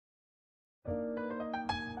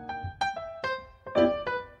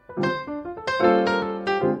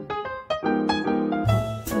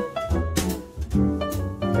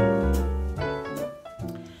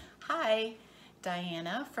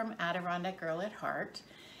Anna from Adirondack Girl at Heart.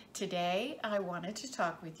 Today I wanted to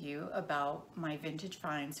talk with you about my vintage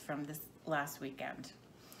finds from this last weekend.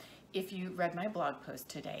 If you read my blog post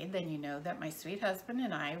today, then you know that my sweet husband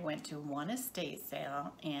and I went to one estate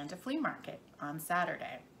sale and a flea market on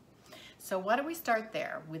Saturday. So why don't we start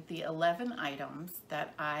there with the 11 items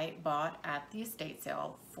that I bought at the estate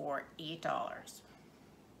sale for $8.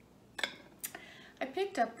 I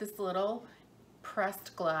picked up this little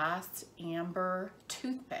pressed glass amber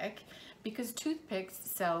toothpick because toothpicks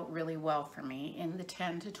sell really well for me in the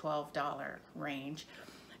 $10 to $12 range.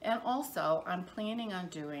 And also I'm planning on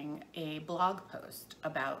doing a blog post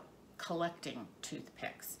about collecting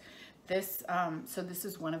toothpicks. So this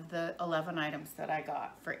is one of the 11 items that I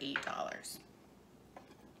got for $8.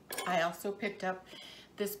 I also picked up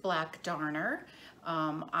this black darner.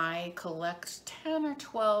 I collect 10 or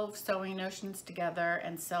 12 sewing notions together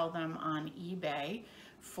and sell them on eBay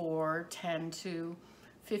for $10 to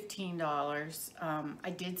 $15. I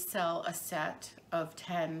did sell a set of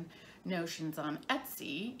 10 notions on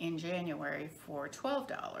Etsy in January for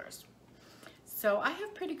 $12. So I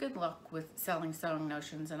have pretty good luck with selling sewing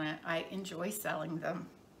notions, and I enjoy selling them.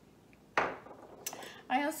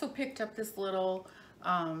 I also picked up this little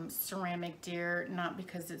ceramic deer, not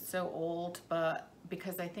because it's so old, but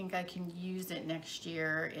because I think I can use it next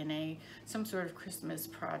year in some sort of Christmas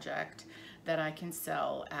project that I can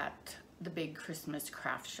sell at the big Christmas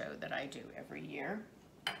craft show that I do every year.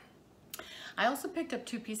 I also picked up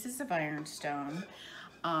 2 pieces of ironstone.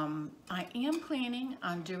 I am planning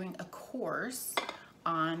on doing a course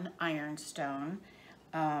on ironstone.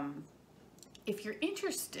 If you're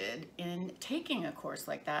interested in taking a course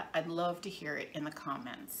like that, I'd love to hear it in the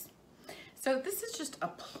comments. So this is just a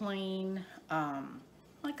plain,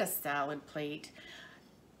 like a salad plate.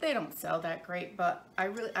 They don't sell that great, but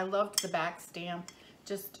I loved the back stamp.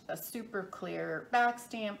 Just a super clear back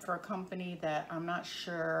stamp for a company that I'm not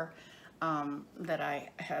sure that I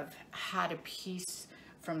have had a piece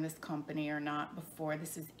from this company or not before.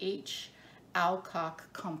 This is H.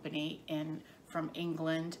 Alcock Company from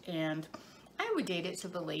England, and I would date it to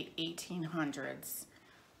the late 1800s.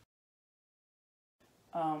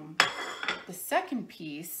 The second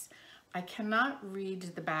piece, I cannot read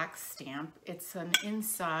the back stamp. It's an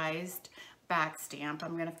incised back stamp.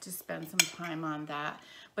 I'm gonna have to spend some time on that,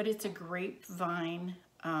 but it's a grapevine.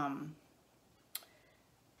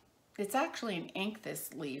 It's actually an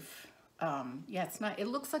anthus leaf. Yeah, it's not, it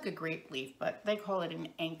looks like a grape leaf, but they call it an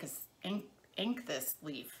anthus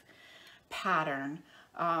leaf pattern.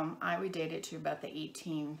 I would date it to about the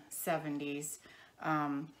 1870s.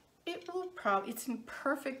 It's in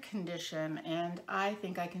perfect condition, and I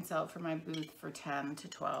think I can sell it for my booth for $10 to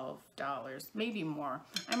 $12, maybe more.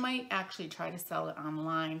 I might actually try to sell it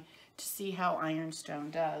online to see how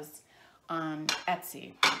ironstone does on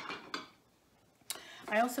Etsy.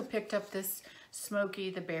 I also picked up this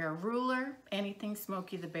Smokey the Bear ruler. Anything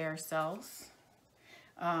Smokey the Bear sells.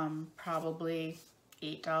 Probably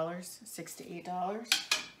 $8, $6 to $8.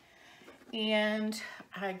 And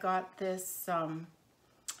I got this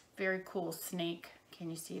very cool snake. Can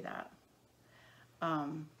you see that?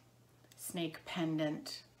 Snake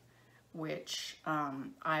pendant, which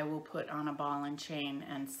I will put on a ball and chain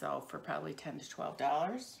and sell for probably $10 to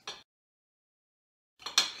 $12.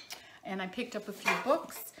 And I picked up a few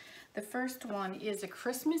books. The first one is A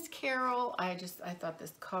Christmas Carol. I thought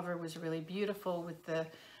this cover was really beautiful with the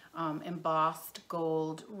embossed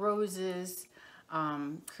gold roses.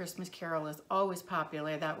 Christmas Carol is always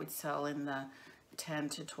popular. That would sell in the $10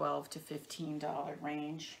 to $12 to $15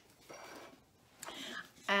 range.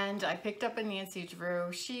 And I picked up a Nancy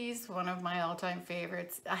Drew. She's one of my all-time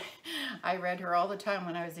favorites. I read her all the time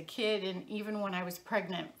when I was a kid, and even when I was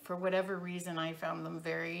pregnant. For whatever reason, I found them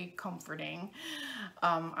very comforting.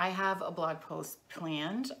 I have a blog post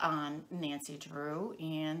planned on Nancy Drew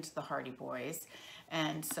and the Hardy Boys,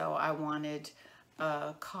 and so I wanted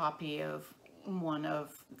a copy of one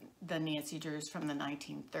of the Nancy Drews from the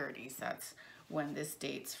 1930s. That's when this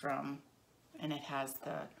dates from, and it has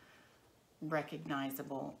the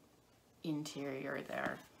recognizable interior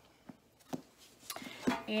there.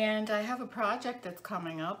 And I have a project that's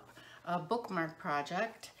coming up, a bookmark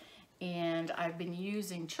project, and I've been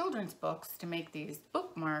using children's books to make these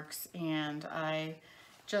bookmarks, and I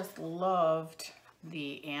just loved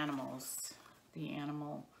the animals, the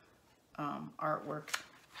animal artwork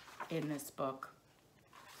in this book.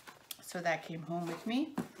 So that came home with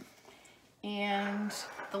me. And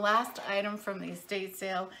the last item from the estate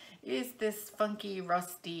sale is this funky,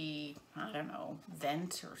 rusty, I don't know,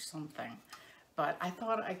 vent or something. But I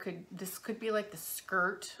thought this could be like the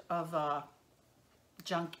skirt of a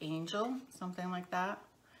junk angel, something like that.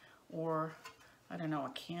 or I don't know, a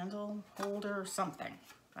candle holder or something.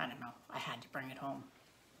 I don't know, I had to bring it home.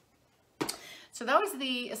 So that was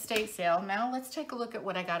the estate sale. Now let's take a look at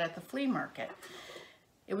what I got at the flea market.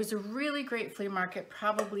 It was a really great flea market,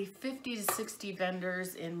 probably 50 to 60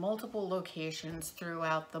 vendors in multiple locations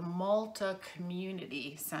throughout the Malta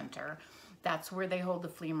Community Center. That's where they hold the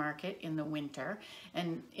flea market in the winter.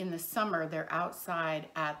 And in the summer, they're outside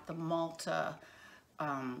at the Malta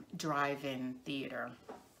Drive-In Theater.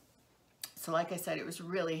 So like I said, it was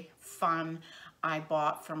really fun. I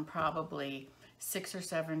bought from probably 6 or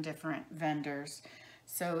 7 different vendors.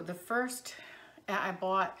 So the first, I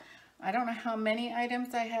bought, I don't know how many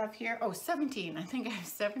items I have here. Oh, 17. I think I have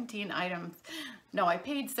 17 items. No, I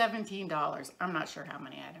paid $17. I'm not sure how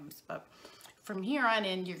many items, but from here on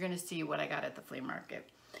in, you're going to see what I got at the flea market.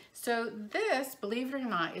 So this, believe it or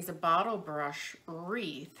not, is a bottle brush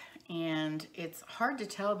wreath, and it's hard to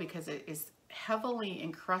tell because it is heavily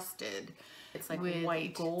encrusted. It's like with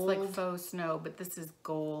white gold. It's like faux snow, but this is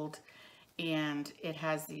gold, and it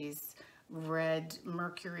has these red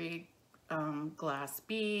mercury glass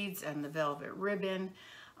beads and the velvet ribbon.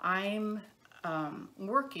 I'm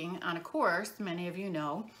working on a course, many of you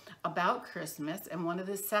know, about Christmas, and one of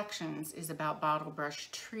the sections is about bottle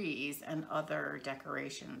brush trees and other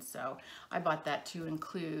decorations. So I bought that to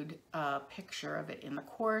include a picture of it in the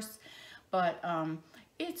course, but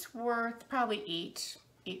it's worth probably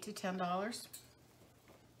 $8 to $10.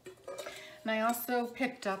 And I also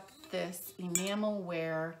picked up this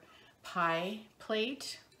enamelware pie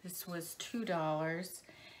plate. This was $2,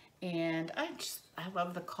 and I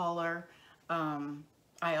love the color.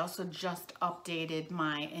 I also just updated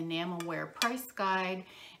my enamelware price guide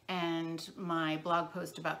and my blog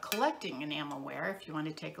post about collecting enamelware. If you want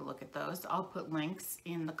to take a look at those, I'll put links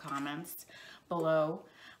in the comments below.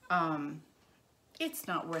 It's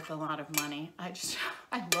not worth a lot of money. I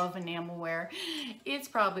love enamelware. It's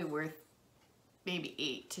probably worth maybe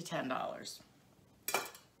 $8 to $10.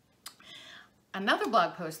 Another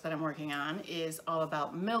blog post that I'm working on is all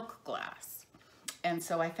about milk glass. And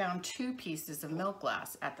so I found 2 pieces of milk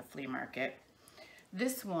glass at the flea market.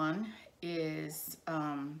 This one is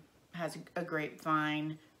has a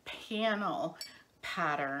grapevine panel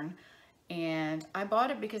pattern, and I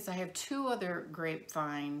bought it because I have 2 other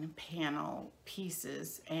grapevine panel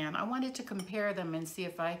pieces, and I wanted to compare them and see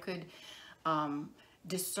if I could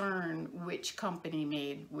discern which company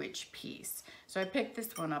made which piece. So I picked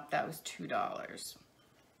this one up. That was $2.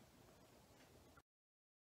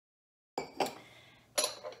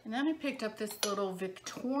 And then I picked up this little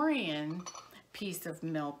Victorian piece of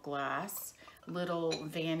milk glass, little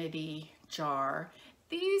vanity jar.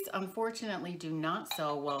 These unfortunately do not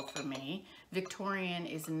sell well for me. Victorian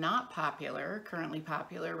is not popular, currently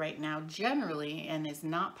popular right now generally, and is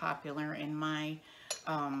not popular in my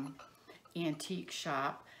antique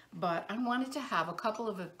shop, but I wanted to have a couple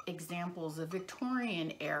of examples of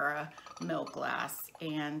Victorian era milk glass,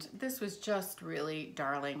 and this was just really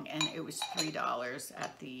darling, and it was $3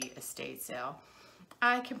 at the estate sale.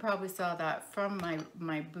 I can probably sell that from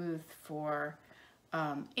my booth for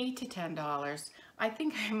 $8 to $10. I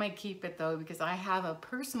think I might keep it though, because I have a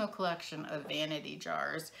personal collection of vanity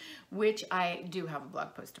jars, which I do have a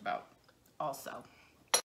blog post about also.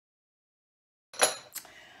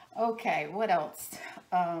 Okay, what else?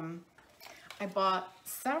 I bought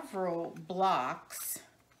several blocks,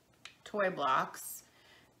 toy blocks.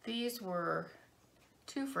 These were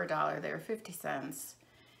 2 for $1. They were 50 cents.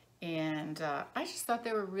 And I just thought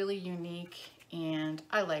they were really unique, and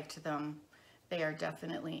I liked them. They are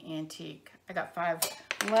definitely antique. I got 5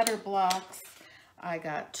 letter blocks. I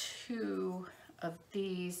got 2 of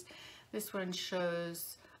these. This one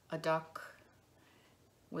shows a duck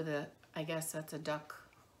with a, I guess that's a duck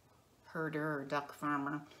herder or duck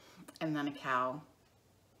farmer, and then a cow.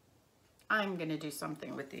 I'm gonna do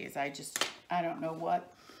something with these. I don't know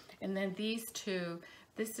what. And then these 2,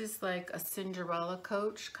 this is like a Cinderella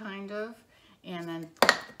coach kind of, and then,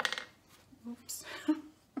 oops,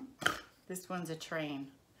 this one's a train.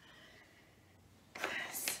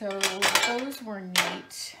 So those were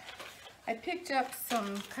neat. I picked up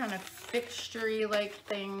some kind of fixture-y like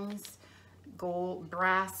things, gold,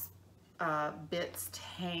 brass bits to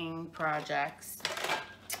hang projects,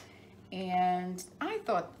 and I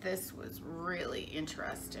thought this was really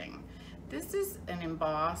interesting. This is an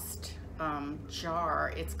embossed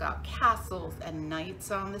jar. It's got castles and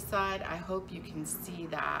knights on the side. I hope you can see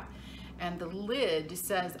that. And the lid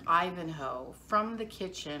says Ivanhoe, from the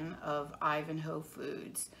kitchen of Ivanhoe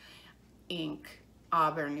Foods, Inc.,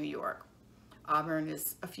 Auburn, New York. Auburn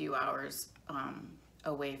is a few hours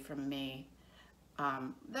away from me.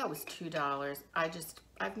 That was $2.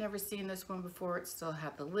 I've never seen this one before. It still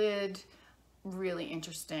had the lid. Really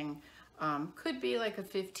interesting. Could be like a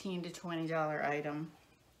 $15 to $20 item.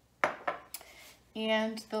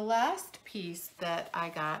 And the last piece that I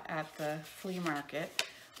got at the flea market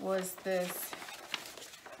was this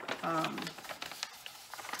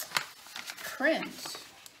print,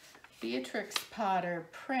 Beatrix Potter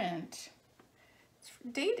print. It's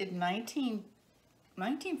dated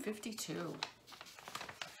 1952.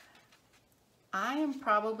 I am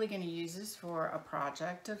probably going to use this for a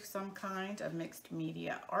project of some kind, a mixed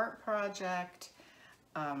media art project.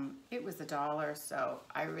 It was $1, so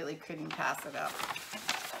I really couldn't pass it up.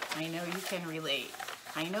 I know you can relate.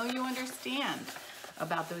 I know you understand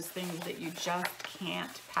about those things that you just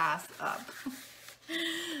can't pass up.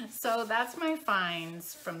 So that's my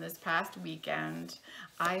finds from this past weekend.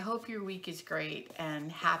 I hope your week is great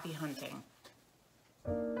and happy hunting.